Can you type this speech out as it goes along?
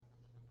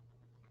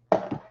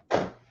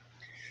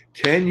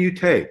Can you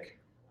take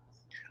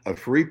a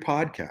free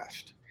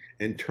podcast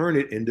and turn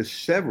it into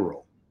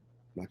several,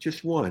 not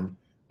just one,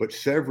 but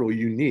several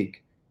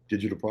unique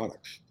digital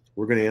products?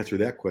 We're going to answer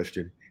that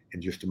question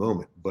in just a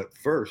moment. But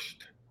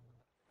first,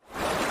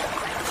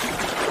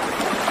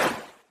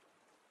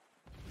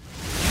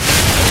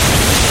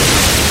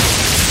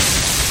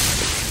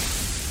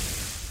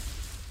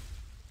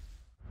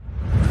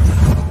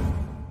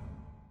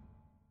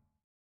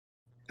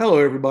 hello,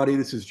 everybody.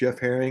 This is Jeff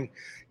Herring,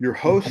 your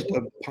host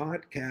of the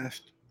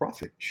Podcast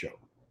Profit Show.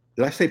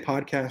 Did I say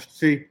podcast?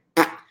 See?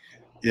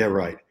 Yeah,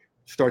 right.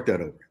 Start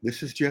that over.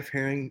 This is Jeff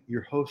Herring,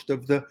 your host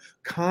of the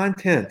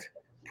Content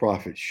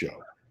Profit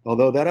Show.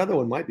 Although that other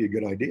one might be a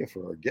good idea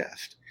for our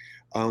guest.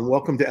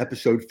 Welcome to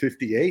episode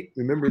 58.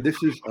 Remember,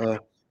 this is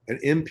an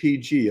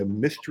MPG, a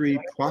mystery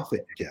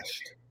profit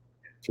guest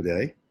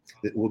today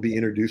that we'll be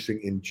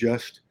introducing in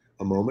just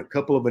a moment.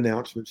 Couple of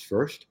announcements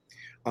first.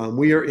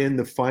 We are in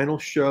the final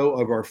show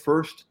of our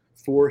first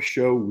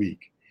 4-show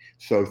week.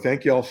 So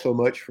thank you all so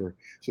much for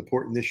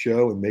supporting this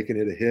show and making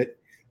it a hit.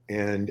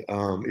 And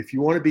if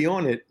you want to be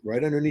on it,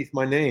 right underneath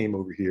my name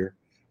over here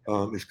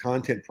is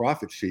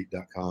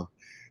contentprofitseat.com.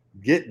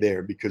 Get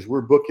there because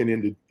we're booking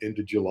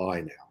into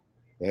July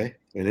now, okay?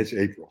 And it's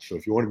April. So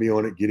if you want to be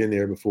on it, get in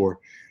there before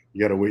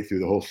you got to wait through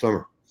the whole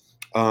summer.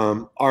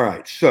 All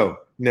right. So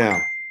now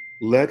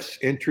let's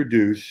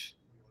introduce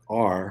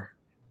our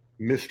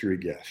mystery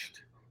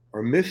guest.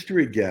 Our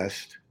mystery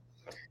guest,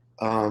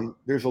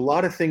 there's a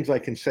lot of things I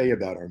can say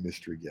about our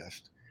mystery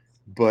guest,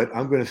 but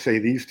I'm going to say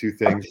these two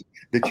things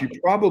that you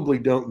probably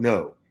don't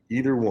know,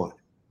 either one.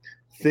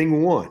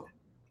 Thing one,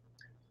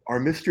 our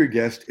mystery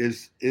guest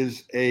is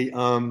a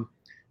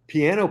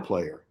piano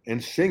player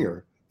and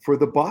singer for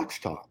the Box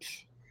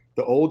Tops.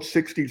 The old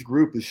 60s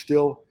group is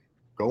still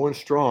going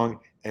strong,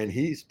 and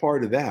he's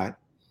part of that.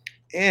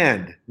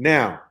 And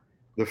now,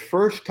 the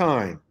first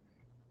time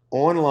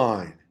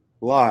online,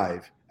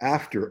 live,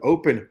 after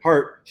open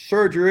heart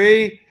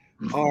surgery,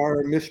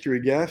 our mystery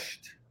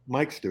guest,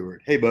 Mike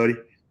Stewart. Hey, buddy.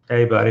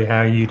 Hey, buddy. How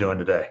are you doing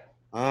today?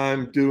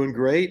 I'm doing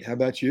great. How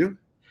about you?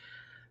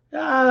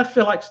 I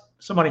feel like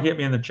somebody hit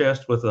me in the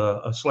chest with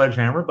a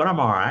sledgehammer, but I'm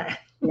all right.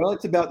 Well,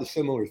 it's about the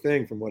similar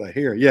thing from what I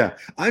hear. Yeah,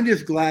 I'm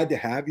just glad to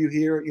have you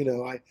here. You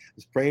know, I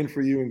was praying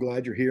for you and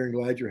glad you're here and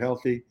glad you're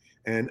healthy.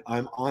 And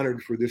I'm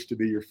honored for this to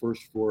be your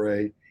first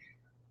foray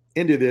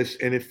into this.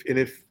 And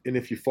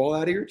if you fall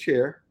out of your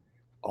chair,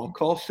 I'll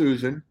call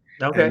Susan.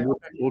 Okay. And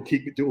we'll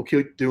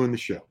keep doing the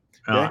show.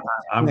 Okay?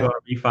 I'm going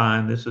to be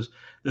fine. This is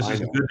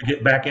good to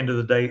get back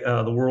into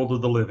the world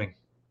of the living.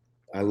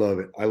 I love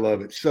it. I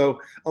love it.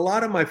 So a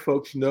lot of my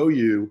folks know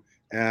you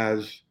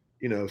as,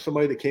 you know,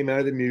 somebody that came out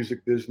of the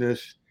music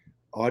business,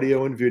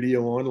 audio and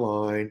video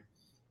online.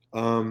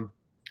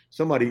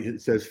 Somebody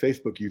says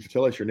Facebook user,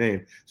 tell us your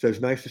name,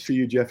 says, nice to see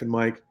you, Jeff and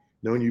Mike.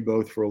 Known you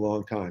both for a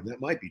long time. That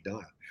might be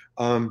Donna.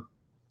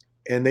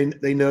 And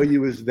they know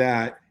you as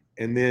that,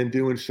 and then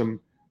doing some,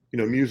 you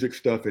know, music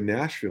stuff in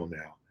Nashville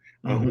now.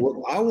 What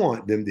I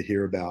want them to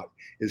hear about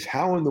is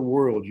how in the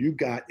world you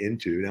got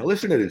into, now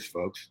listen to this,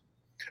 folks.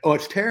 Oh,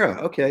 it's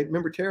Tara. Okay.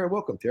 Remember Tara?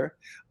 Welcome, Tara.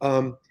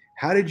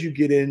 How did you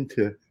get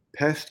into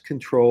pest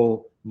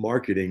control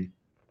marketing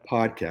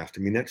podcast?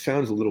 I mean, that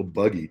sounds a little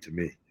buggy to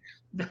me.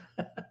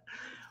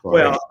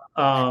 Well,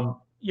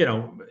 you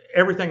know,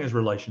 everything is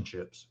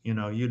relationships. You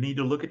know, you need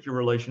to look at your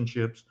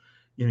relationships,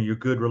 you know, your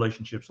good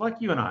relationships. Like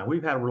you and I,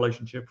 we've had a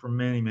relationship for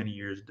many, many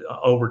years,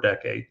 over a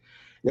decade.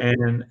 Yep.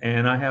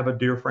 And I have a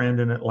dear friend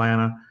in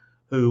Atlanta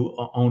who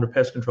owned a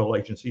pest control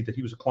agency that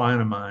he was a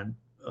client of mine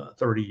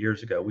 30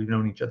 years ago. We've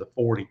known each other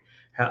 40,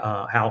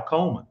 Hal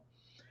Coleman.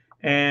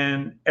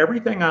 And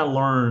everything I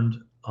learned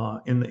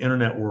in the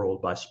internet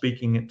world by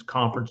speaking at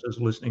conferences,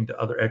 listening to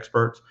other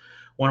experts.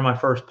 One of my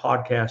first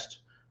podcast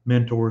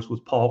mentors was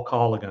Paul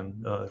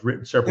Colligan,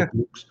 written several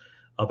books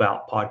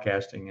about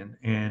podcasting.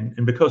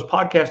 And because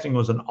podcasting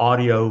was an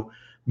audio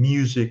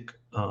music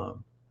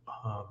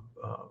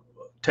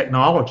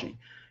technology,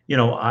 you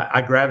know,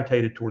 I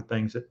gravitated toward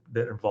things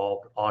that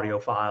involved audio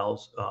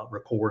files,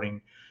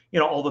 recording, you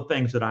know, all the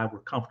things that I were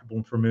comfortable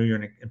and familiar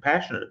and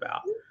passionate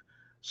about.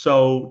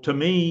 So to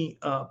me,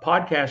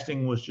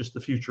 podcasting was just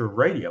the future of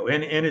radio,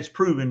 and it's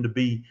proven to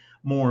be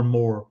more and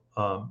more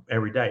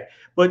every day.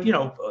 But, you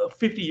know,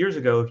 50 years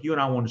ago, if you and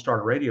I wanted to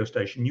start a radio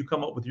station, you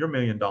come up with your $1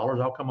 million,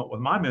 I'll come up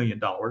with my $1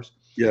 million.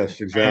 Yes,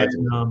 exactly.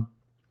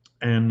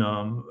 And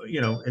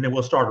you know, and then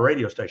we'll start a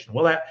radio station.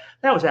 Well,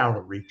 that was out of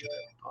the reach of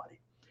everybody.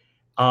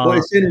 Well,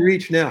 it's in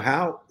reach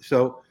now.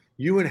 So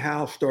you and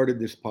Hal started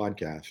this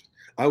podcast.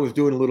 I was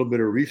doing a little bit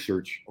of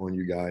research on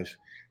you guys.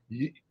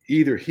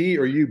 Either he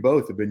or you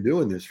both have been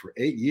doing this for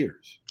 8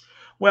 years.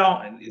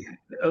 Well,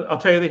 I'll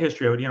tell you the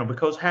history of it, you know,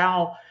 because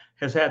Hal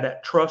has had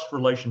that trust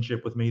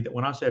relationship with me that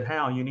when I said,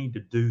 Hal, you need to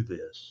do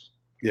this.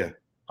 Yeah.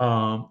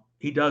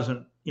 He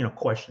doesn't, you know,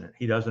 question it.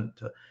 He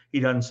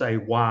doesn't say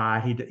why.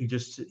 He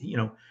just, you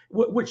know,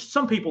 which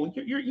some people,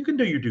 you can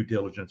do your due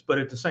diligence, but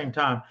at the same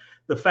time,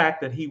 the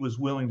fact that he was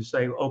willing to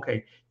say,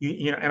 okay,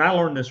 you know, and I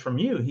learned this from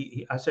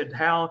you. I said,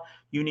 Hal,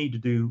 you need to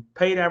do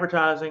paid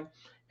advertising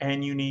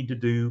and you need to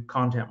do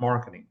content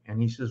marketing.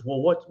 And he says,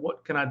 well,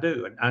 what can I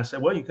do? And I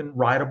said, well, you can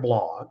write a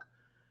blog.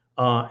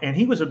 And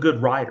he was a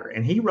good writer,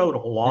 and he wrote a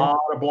lot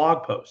of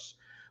blog posts.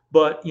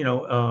 But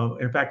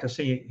in fact, I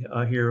see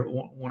here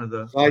one of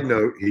the side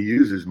note, he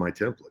uses my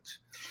templates.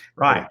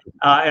 Right.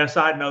 And a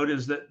side note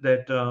is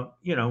that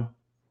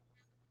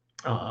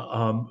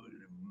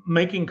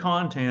making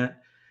content.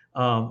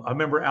 I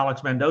remember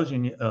Alex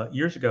Mandossian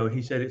years ago.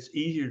 He said it's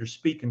easier to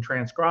speak and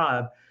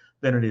transcribe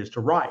than it is to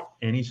write.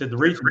 And he said the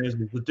reason is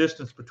the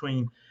distance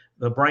between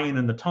the brain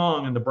and the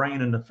tongue and the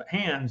brain and the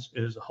hands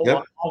is a whole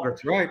lot longer.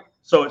 That's right.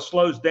 So it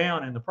slows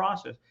down in the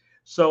process.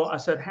 So I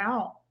said,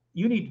 how?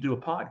 You need to do a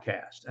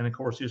podcast. And of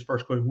course, his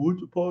first question,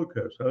 what's a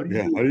podcast? How do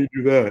you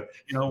do that?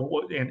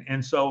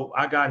 And so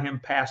I got him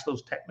past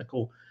those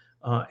technical,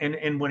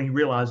 and when he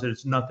realized that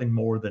it's nothing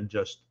more than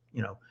just,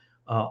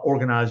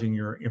 organizing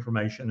your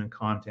information and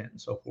content and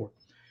so forth.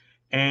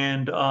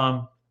 And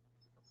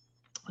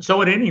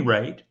so at any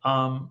rate,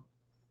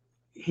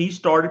 he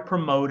started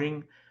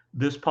promoting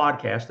this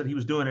podcast that he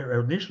was doing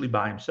initially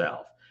by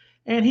himself.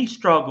 And he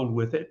struggled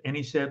with it. And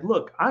he said,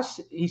 look,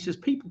 he says,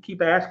 people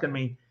keep asking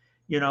me,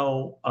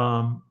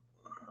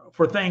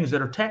 for things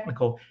that are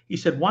technical. He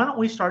said, why don't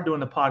we start doing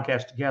the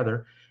podcast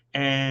together,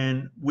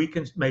 and we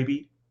can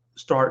maybe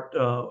start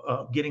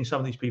getting some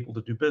of these people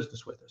to do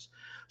business with us.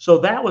 So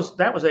that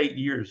was 8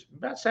 years,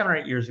 about 7 or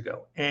 8 years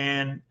ago.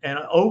 And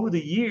over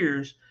the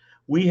years,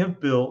 we have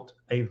built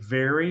a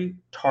very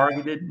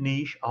targeted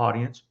niche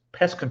audience,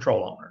 pest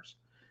control owners,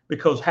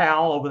 because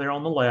Hal over there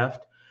on the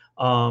left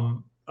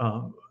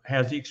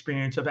has the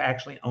experience of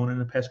actually owning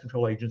a pest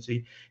control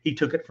agency. He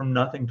took it from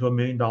nothing to $1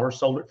 million,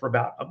 sold it for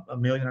about $1.5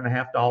 million,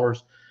 I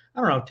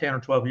don't know, 10 or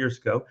 12 years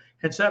ago,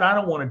 and said, I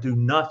don't want to do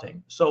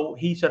nothing. So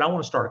he said, I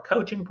want to start a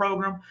coaching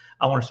program.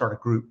 I want to start a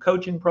group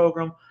coaching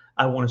program.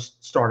 I want to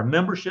start a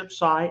membership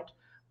site.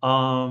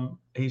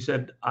 He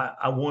said,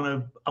 I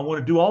want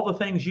to do all the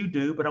things you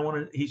do, but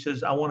he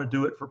says, I want to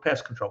do it for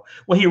pest control.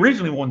 Well, he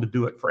originally wanted to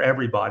do it for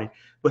everybody,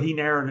 but he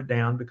narrowed it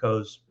down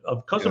because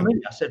of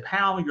me. I said,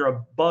 Hal, you're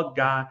a bug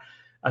guy.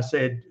 I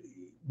said,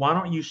 why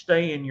don't you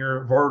stay in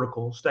your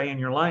vertical, stay in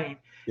your lane?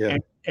 Yeah.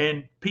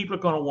 And people are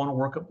going to want to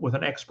work with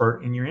an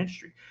expert in your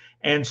industry.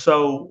 And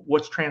so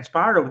what's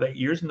transpired over that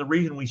years, and the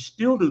reason we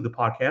still do the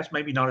podcast,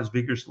 maybe not as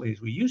vigorously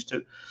as we used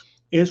to,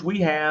 is we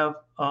have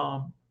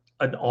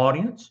an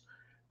audience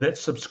that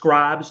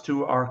subscribes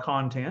to our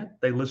content.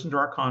 They listen to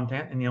our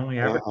content, and the only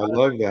advertise. I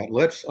love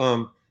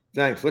that.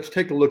 Thanks. Let's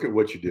take a look at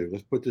what you do.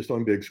 Let's put this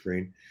on big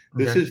screen.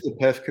 This is the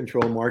Pest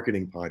Control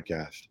Marketing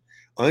Podcast,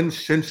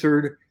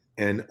 uncensored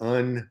and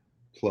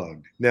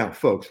unplugged. Now,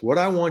 folks, what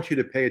I want you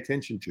to pay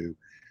attention to,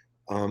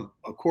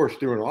 of course,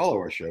 during all of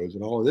our shows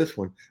and all of this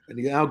one, and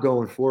now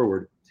going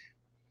forward,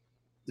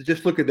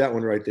 just look at that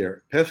one right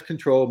there. Pest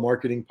Control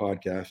Marketing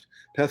Podcast,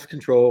 Pest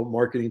Control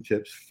Marketing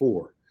Tips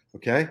 4.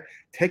 Okay.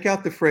 Take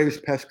out the phrase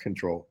pest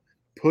control,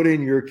 put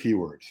in your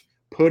keywords,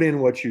 put in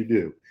what you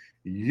do.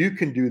 You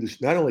can do this.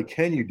 Not only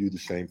can you do the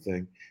same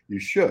thing, you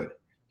should.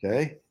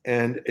 Okay.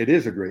 And it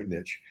is a great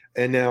niche.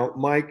 And now,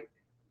 Mike,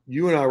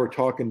 you and I were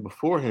talking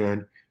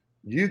beforehand.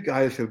 You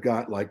guys have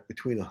got like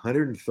between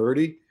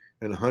 130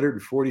 and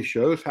 140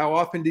 shows. How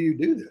often do you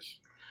do this?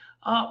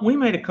 We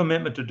made a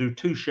commitment to do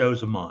 2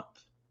 shows a month,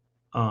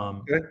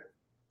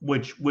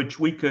 which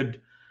we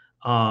could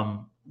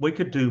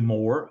do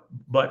more.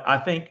 But I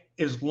think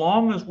as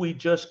long as we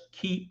just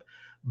keep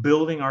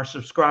building our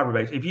subscriber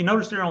base, if you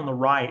notice there on the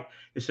right,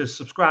 it says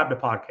subscribe to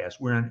podcast.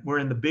 We're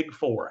in the big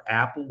 4: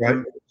 Apple,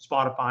 Google,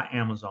 Spotify,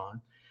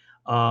 Amazon.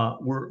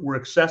 We're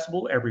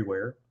accessible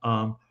everywhere.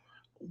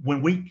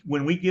 When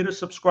we get a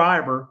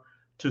subscriber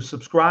to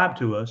subscribe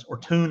to us or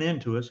tune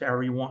into us,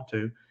 however you want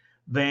to,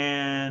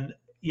 then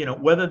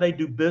whether they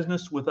do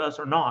business with us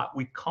or not,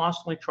 we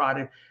constantly try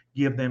to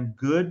give them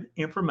good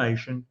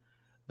information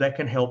that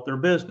can help their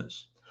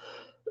business.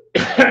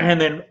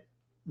 And then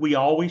we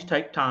always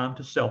take time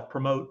to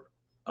self-promote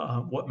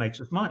what makes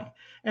us money.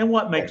 And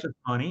what makes us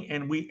money,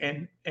 and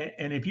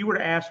if you were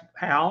to ask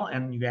Hal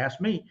and you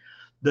ask me,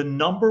 the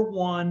number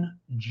one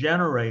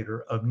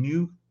generator of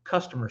new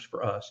customers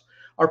for us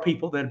are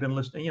people that have been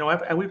listening.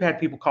 We've had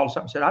people call us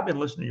up and said, I've been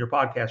listening to your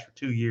podcast for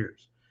 2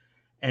 years.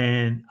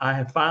 And I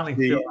have finally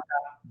filled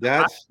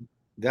out.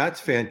 That's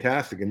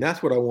fantastic. And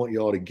that's what I want you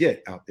all to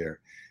get out there.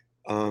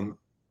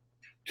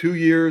 2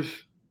 years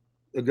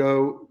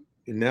ago,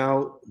 and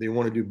now they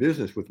want to do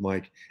business with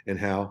Mike and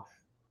Hal.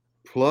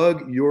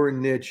 Plug your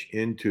niche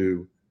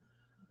into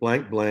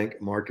blank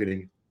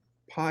marketing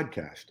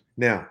podcast.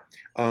 Now,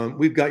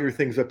 we've got your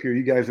things up here.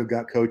 You guys have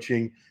got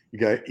coaching. You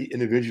got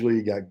individually,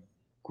 you got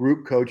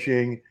group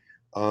coaching.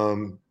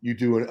 You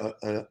do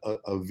an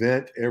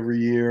event every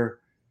year.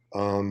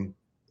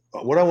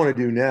 What I want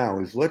to do now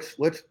is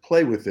let's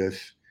play with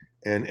this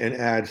and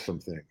add some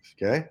things.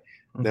 Okay.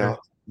 Now,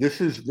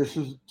 this is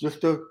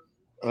just a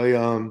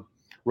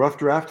rough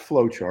draft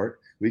flow chart.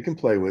 We can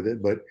play with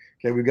it, but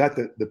okay, we got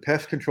the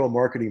Pest Control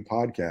Marketing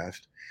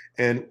Podcast,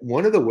 and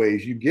one of the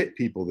ways you get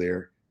people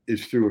there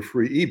is through a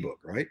free ebook,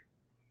 right?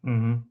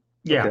 Mm-hmm.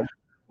 Yeah. Okay.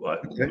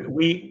 Okay.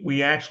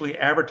 We actually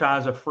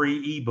advertise a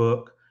free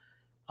ebook,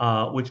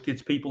 which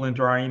gets people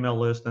into our email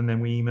list, and then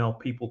we email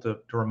people to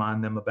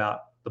remind them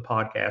about the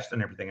podcast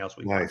and everything else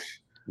we've done. Nice.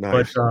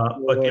 Nice.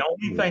 But the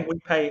only thing we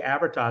pay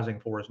advertising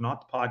for is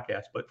not the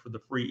podcast, but for the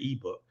free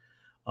ebook.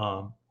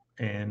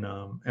 And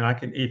I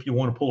can, if you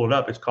want to pull it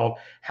up, it's called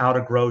How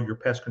to Grow Your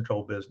Pest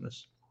Control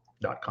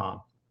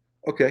Business.com.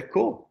 Okay,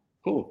 cool.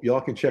 Cool. Y'all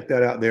can check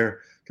that out there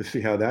to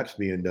see how that's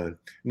being done.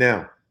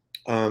 Now,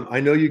 I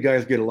know you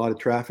guys get a lot of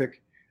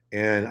traffic,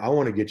 and I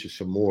want to get you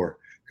some more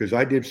because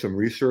I did some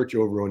research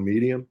over on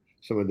Medium,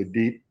 some of the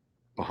deep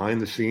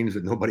behind the scenes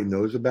that nobody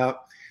knows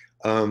about.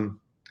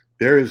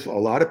 There is a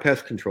lot of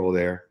pest control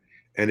there,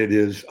 and it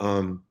is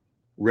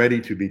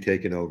ready to be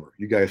taken over.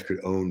 You guys could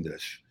own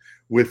this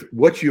with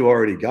what you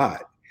already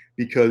got,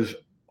 because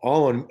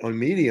all on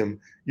Medium,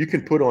 you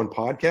can put on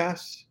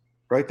podcasts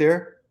right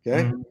there.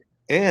 Okay. Mm-hmm.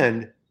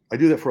 And I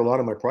do that for a lot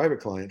of my private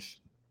clients.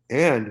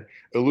 And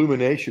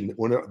Illumination,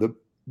 one of the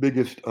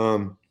biggest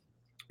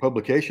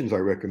publications I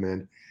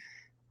recommend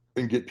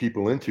and get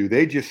people into,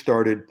 they just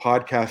started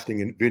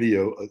podcasting and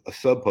video, a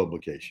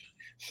sub-publication.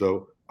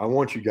 So I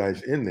want you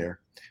guys in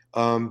there.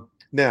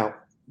 Now,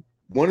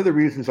 one of the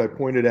reasons I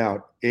pointed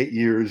out 8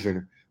 years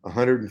and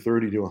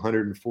 130 to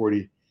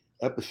 140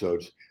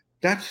 episodes,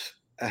 that's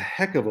a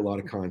heck of a lot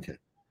of content,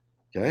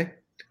 okay?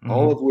 Mm-hmm.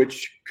 All of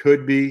which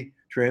could be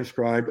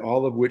transcribed,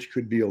 all of which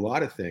could be a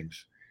lot of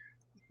things.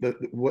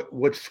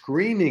 What's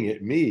screaming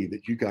at me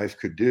that you guys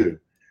could do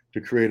to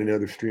create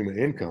another stream of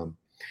income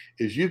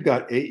is you've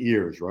got 8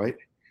 years, right?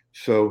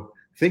 So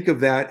think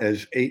of that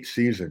as 8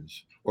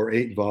 seasons or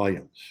 8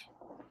 volumes,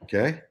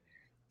 okay?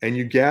 And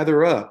you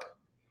gather up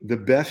the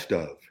best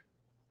of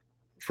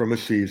from a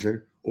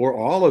season or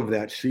all of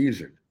that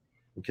season,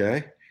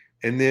 okay?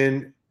 And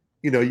then,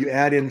 you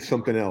add in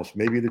something else,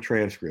 maybe the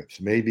transcripts,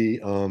 maybe,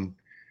 a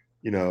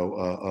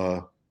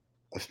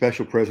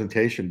special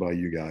presentation by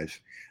you guys.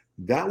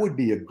 That would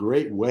be a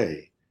great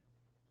way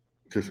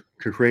to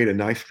create a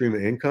nice stream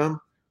of income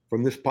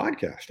from this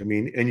podcast. I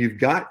mean, and you've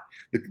got,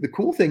 the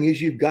cool thing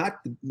is you've got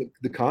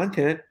the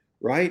content,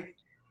 right?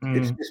 Mm.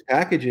 It's just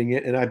packaging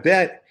it. And I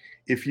bet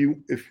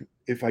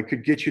if I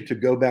could get you to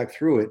go back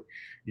through it,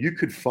 you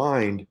could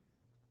find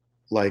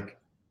like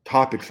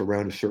topics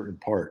around a certain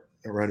part,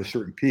 around a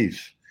certain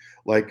piece.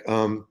 Like,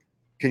 can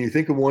you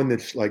think of one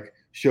that's like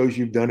shows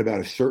you've done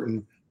about a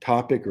certain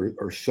topic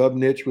or sub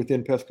niche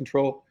within pest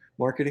control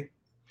marketing?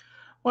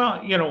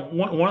 Well,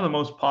 one of the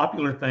most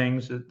popular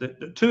things,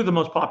 two of the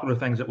most popular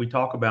things that we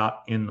talk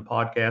about in the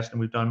podcast, and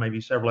we've done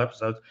maybe several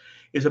episodes,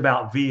 is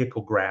about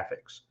vehicle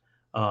graphics.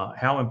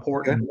 How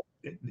important,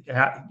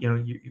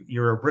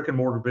 you're a brick and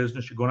mortar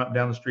business, you're going up and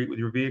down the street with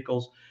your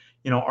vehicles,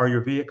 are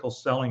your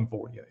vehicles selling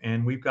for you?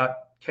 And we've got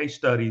case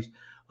studies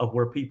of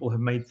where people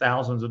have made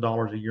thousands of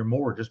dollars a year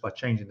more just by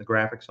changing the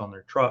graphics on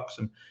their trucks.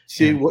 And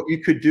what you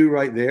could do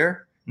right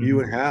there, mm-hmm.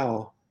 you and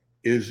Hal,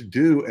 is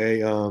do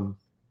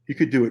you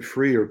could do it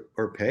free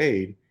or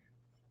paid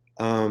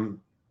about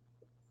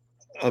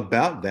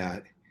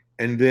that.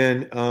 And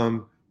then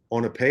on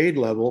a paid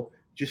level,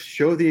 just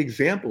show the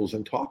examples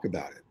and talk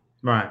about it.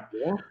 Right.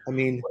 Yeah. I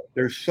mean,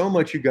 there's so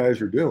much you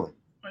guys are doing.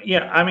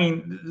 Yeah. I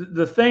mean,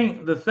 the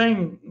thing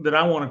that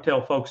I want to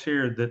tell folks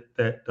here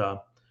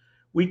that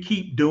we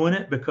keep doing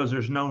it because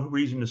there's no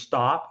reason to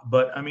stop.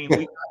 But I mean,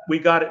 we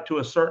got it to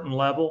a certain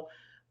level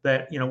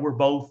that, we're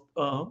both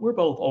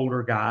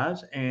older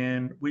guys,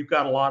 and we've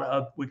got a lot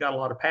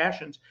of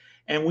passions,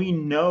 and we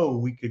know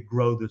we could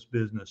grow this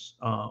business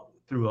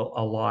through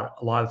a lot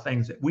of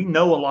things that we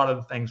know. A lot of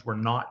the things we're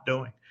not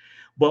doing,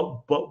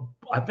 but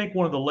I think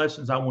one of the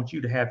lessons I want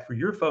you to have for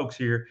your folks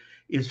here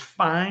is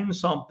find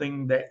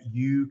something that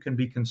you can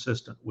be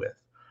consistent with.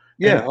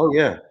 Yeah.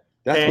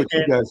 That's what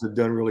you guys have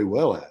done really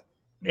well at.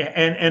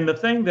 And the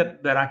thing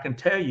that I can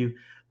tell you,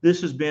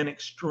 this has been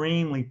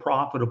extremely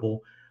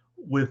profitable.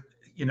 With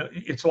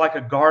it's like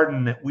a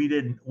garden that we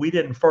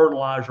didn't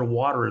fertilize or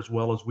water as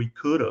well as we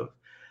could have,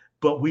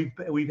 but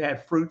we've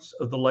had fruits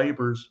of the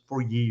labors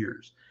for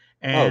years.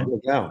 And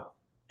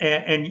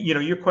and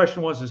your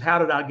question is how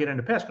did I get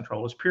into pest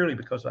control? It's purely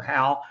because of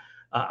how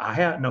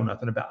I know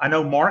nothing about. I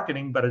know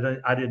marketing, but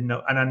I didn't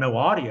know, and I know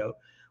audio,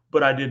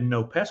 but I didn't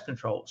know pest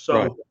control.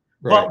 So, right.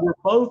 But we're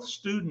both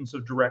students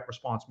of direct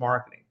response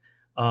marketing.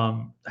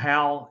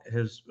 Hal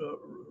has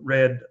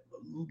read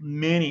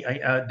many.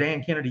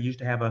 Dan Kennedy used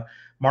to have a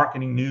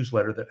marketing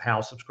newsletter that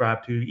Hal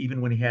subscribed to,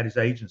 even when he had his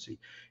agency.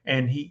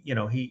 And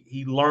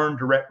he learned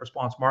direct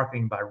response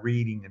marketing by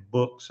reading and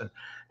books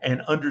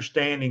and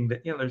understanding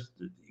that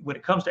when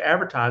it comes to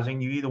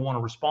advertising, you either want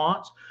a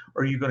response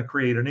or you're going to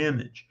create an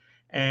image.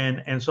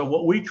 And so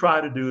what we try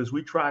to do is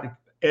we try to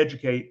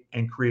educate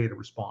and create a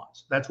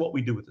response. That's what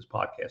we do with this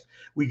podcast.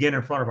 We get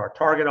in front of our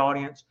target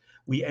audience.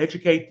 We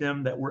educate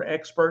them that we're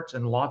experts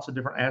in lots of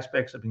different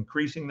aspects of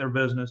increasing their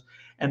business.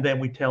 And then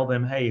we tell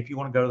them, hey, if you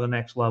want to go to the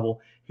next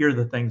level, here are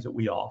the things that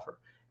we offer.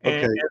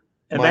 And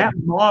that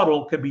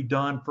model could be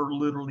done for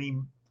literally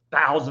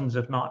thousands,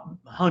 if not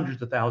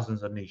hundreds of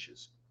thousands of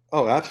niches.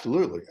 Oh,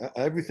 absolutely.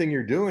 Everything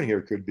you're doing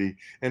here could be.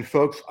 And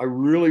folks, I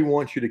really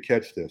want you to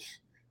catch this.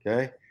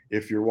 Okay.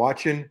 If you're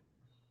watching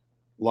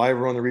live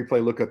or on the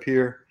replay, look up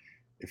here.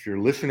 If you're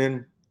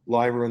listening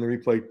live or on the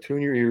replay,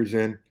 tune your ears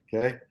in.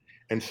 Okay.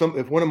 And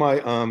if one of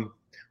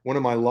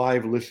my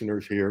live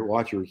listeners here,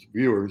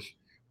 viewers,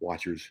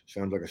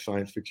 sounds like a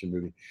science fiction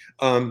movie.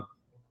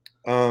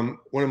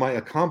 One of my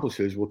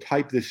accomplices will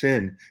type this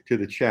in to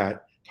the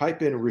chat.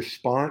 Type in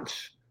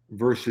response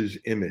versus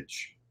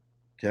image.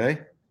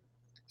 Okay.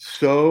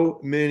 So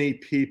many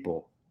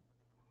people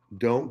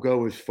don't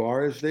go as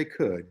far as they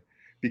could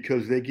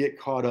because they get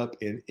caught up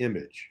in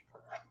image.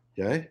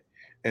 Okay.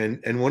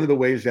 And one of the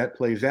ways that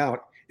plays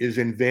out is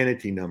in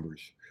vanity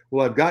numbers.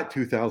 Well, I've got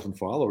 2,000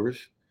 followers.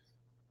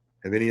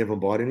 Have any of them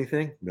bought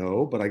anything?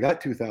 No, but I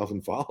got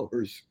 2,000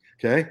 followers.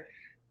 Okay.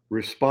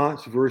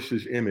 Response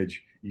versus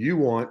image. You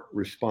want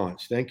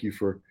response. Thank you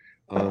for,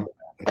 I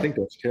think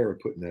that's Tara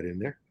putting that in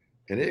there.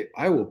 And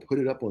I will put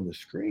it up on the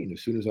screen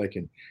as soon as I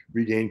can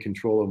regain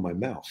control of my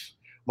mouse.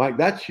 Mike,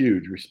 that's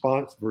huge.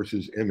 Response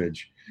versus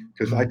image.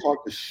 Because I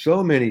talk to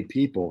so many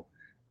people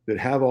that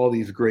have all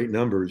these great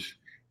numbers,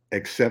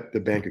 except the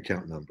bank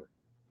account number,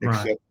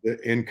 except the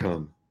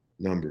income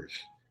numbers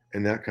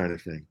and that kind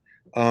of thing.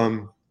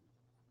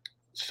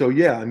 So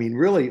yeah, I mean,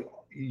 really,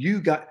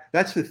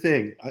 that's the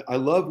thing. I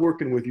love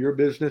working with your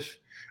business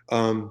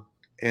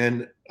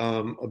and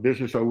a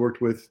business I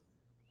worked with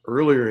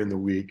earlier in the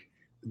week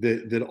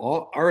that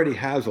already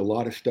has a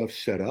lot of stuff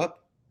set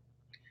up.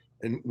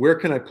 And where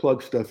can I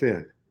plug stuff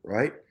in,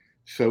 right?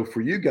 So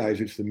for you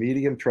guys, it's the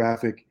medium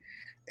traffic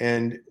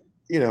and,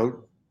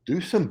 do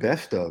some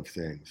best of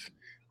things.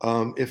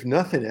 If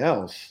nothing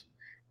else,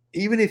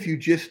 even if you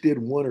just did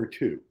one or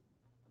two,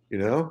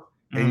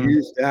 and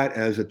use that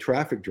as a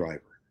traffic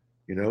driver,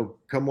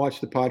 come watch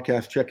the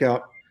podcast, check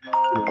out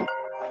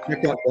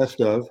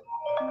best of.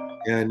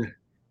 And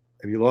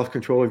have you lost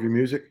control of your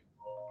music?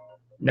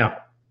 No.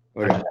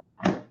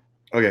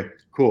 Okay,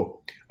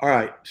 cool. All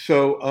right.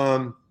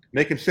 So,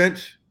 making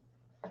sense?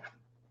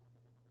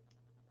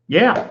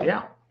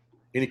 Yeah.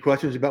 Any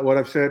questions about what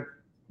I've said?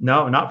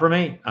 No, not for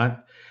me.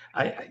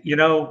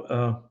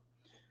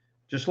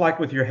 Just like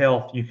with your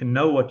health, you can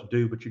know what to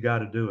do, but you got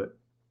to do it.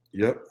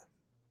 Yep.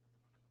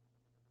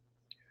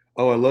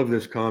 Oh, I love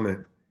this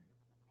comment.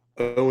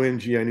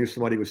 OMG, I knew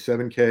somebody with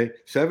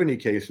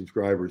 70K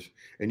subscribers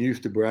and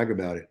used to brag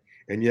about it.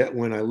 And yet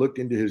when I looked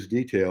into his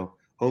detail,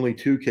 only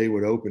 2K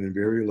would open and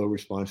very low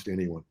response to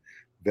anyone.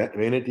 That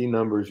vanity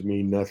numbers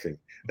mean nothing.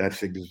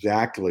 That's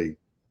exactly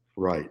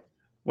right.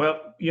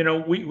 Well,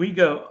 we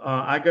go,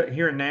 I got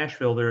here in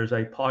Nashville, there is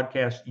a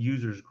podcast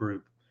users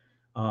group,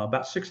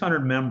 about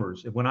 600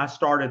 members. When I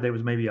started, there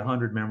was maybe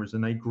 100 members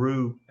and they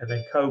grew. I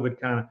think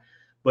COVID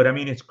but I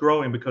mean, it's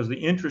growing because the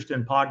interest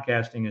in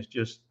podcasting is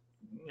just,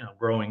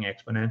 growing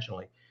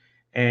exponentially.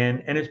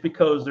 And it's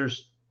because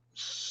there's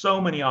so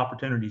many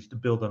opportunities to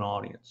build an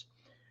audience.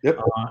 Yep.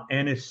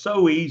 And it's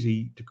so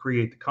easy to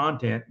create the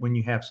content when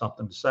you have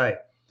something to say.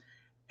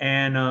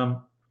 And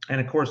of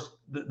course,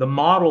 the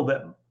model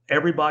that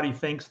everybody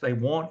thinks they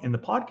want in the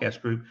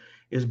podcast group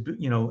is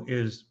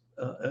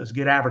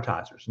get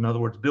advertisers. In other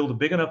words, build a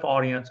big enough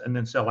audience and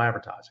then sell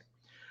advertising.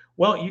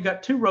 Well, you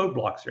got two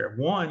roadblocks there.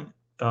 One,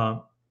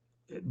 the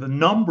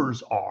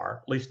numbers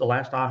are, at least the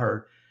last I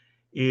heard,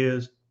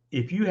 is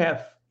if you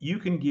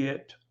can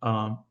get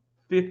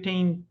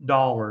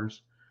 $15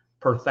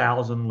 per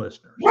 1,000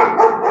 listeners.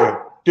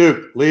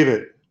 Duke, leave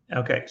it.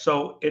 Okay,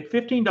 so at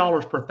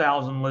 $15 per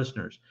 1,000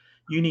 listeners,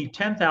 you need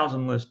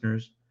 10,000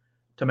 listeners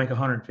to make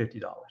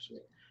 $150.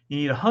 You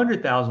need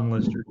 100,000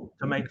 listeners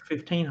to make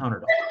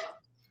 $1,500.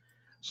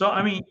 So,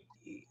 I mean,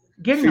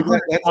 that's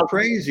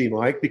crazy,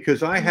 Mike,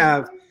 because I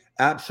have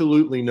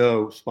absolutely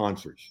no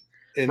sponsors.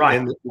 And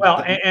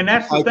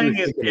that's the thing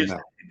is,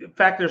 in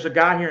fact, there's a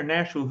guy here in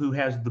Nashville who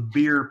has the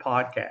beer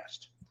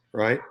podcast.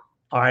 Right.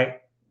 All right.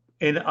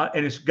 And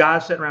it's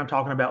guys sitting around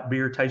talking about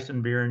beer,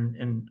 tasting beer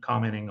and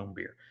commenting on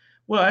beer.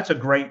 Well, that's a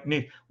great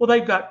niche. Well,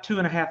 they've got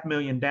 2.5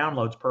 million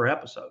downloads per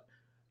episode.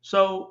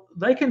 So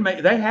they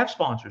have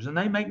sponsors and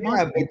they make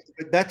money. Yeah,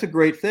 but that's a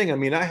great thing. I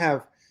mean, I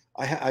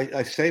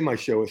say my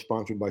show is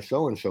sponsored by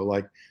so-and-so,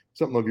 like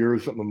something of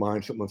yours, something of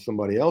mine, something of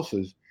somebody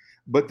else's.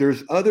 But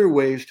there's other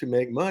ways to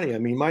make money. I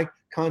mean, my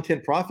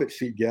content profit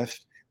sheet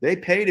guests, they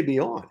pay to be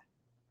on.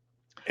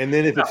 And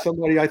then if it's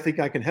somebody I think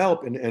I can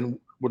help and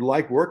would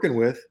like working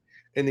with,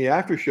 in the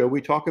after show,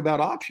 we talk about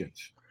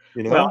options.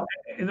 Well,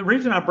 and the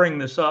reason I bring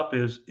this up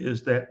is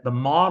that the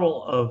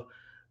model of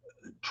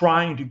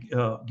trying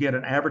to get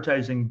an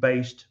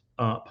advertising-based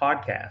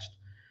podcast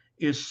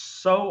is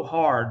so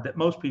hard that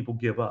most people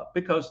give up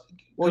because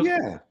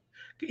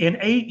in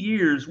 8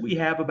 years, we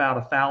have about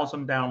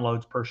 1,000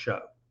 downloads per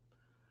show,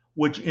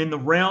 which in the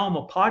realm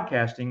of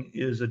podcasting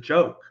is a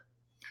joke.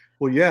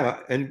 Well, yeah.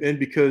 And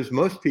because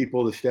most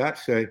people, the stats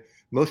say,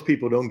 most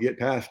people don't get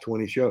past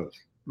 20 shows.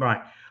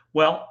 Right.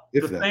 Well,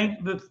 because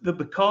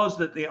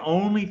the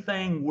only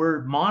thing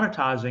we're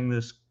monetizing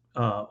this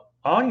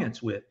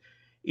audience with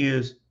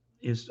is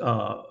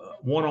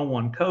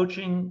one-on-one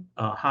coaching,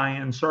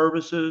 high-end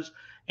services,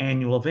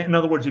 annual event. In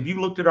other words, if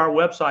you looked at our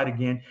website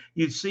again,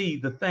 you'd see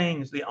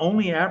the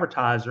only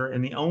advertiser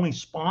and the only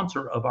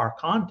sponsor of our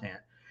content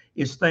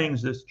is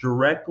things that's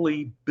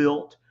directly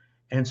built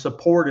and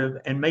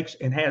supportive and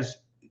has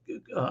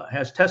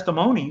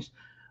testimonials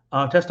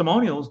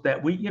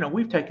that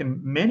we've taken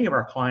many of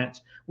our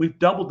clients, we've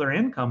doubled their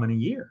income in a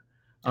year.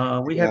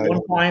 We had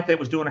one client that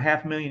was doing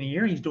 $500,000 a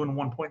year. He's doing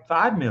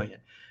 1.5 million.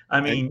 I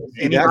mean,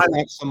 that's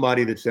not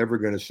somebody that's ever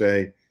going to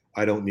say,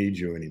 I don't need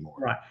you anymore.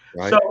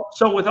 Right.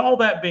 So with all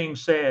that being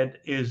said,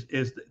 is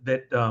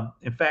that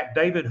in fact,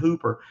 David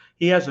Hooper,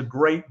 he has a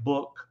great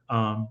book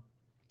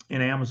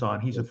in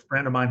Amazon. He's a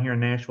friend of mine here in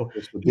Nashville.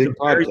 It's the big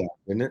podcast,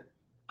 isn't it?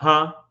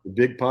 Huh? The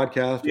big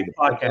podcast. Big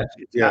podcast.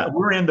 Yeah.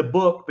 We're in the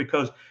book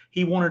because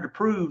he wanted to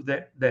prove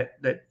that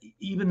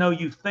even though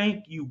you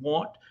think you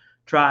want to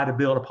try to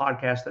build a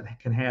podcast that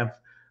can have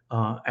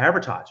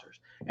advertisers.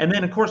 And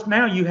then, of course,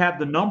 now you have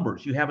the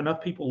numbers. You have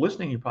enough people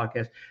listening to your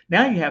podcast.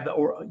 Now you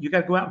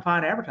got to go out and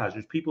find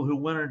advertisers, people who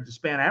wanted to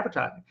spend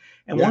advertising.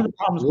 And one of the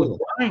problems with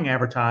buying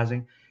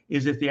advertising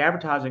is if the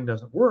advertising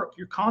doesn't work,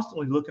 you're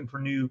constantly looking for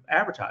new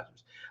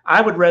advertisers.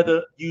 I would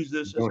rather use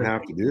this as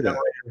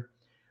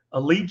a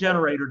lead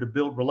generator to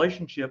build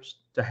relationships,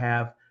 to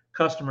have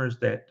customers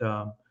that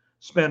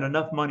spend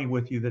enough money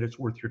with you that it's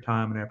worth your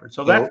time and effort.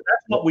 So that's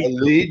what we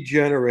do. Lead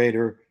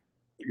generator.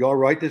 Y'all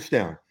write this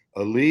down.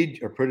 A lead,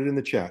 or put it in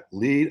the chat. A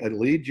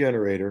lead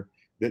generator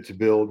that's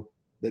built.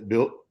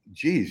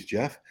 Geez,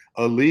 Jeff,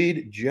 a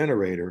lead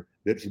generator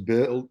that's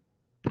built.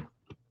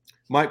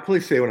 Mike,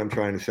 please say what I'm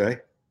trying to say.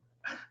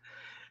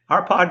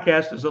 Our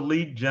podcast is a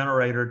lead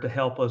generator to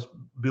help us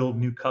build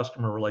new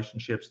customer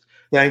relationships.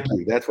 Thank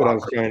you. That's what I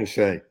was trying to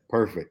say.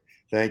 Perfect.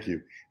 Thank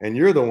you. And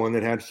you're the one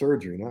that had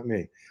surgery, not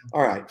me.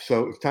 All right.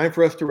 So it's time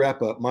for us to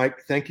wrap up.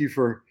 Mike, thank you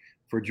for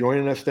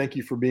joining us. Thank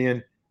you for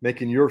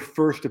making your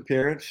first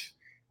appearance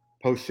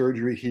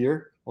post-surgery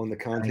here on the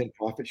Content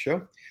Profit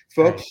Show.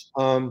 Folks,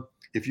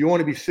 if you want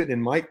to be sitting in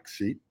Mike's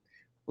seat,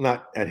 well,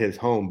 not at his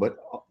home, but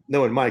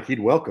knowing Mike, he'd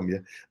welcome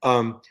you.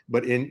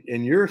 But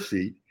in your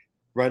seat,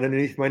 right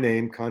underneath my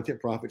name,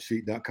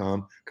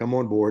 contentprofitseat.com, come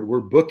on board.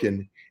 We're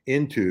booking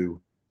into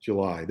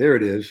July. There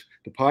it is.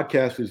 The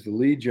podcast is the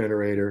lead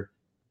generator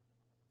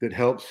that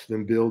helps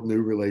them build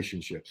new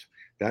relationships.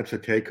 That's a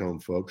take home,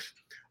 folks.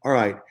 All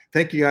right.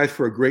 Thank you guys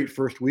for a great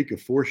first week of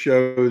 4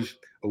 shows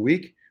a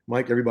week.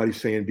 Mike, everybody's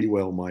saying be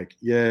well, Mike.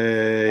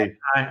 Yay.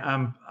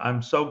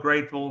 I'm so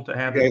grateful to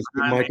have you guys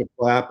give Mike a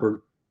clap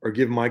or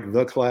give Mike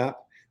the clap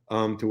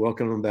to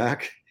welcome him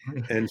back.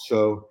 And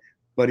so,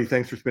 buddy,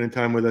 thanks for spending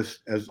time with us.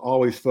 As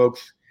always,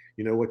 folks,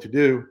 you know what to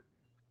do.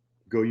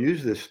 Go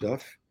use this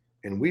stuff,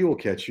 and we will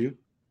catch you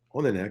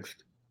on the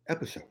next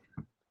episode.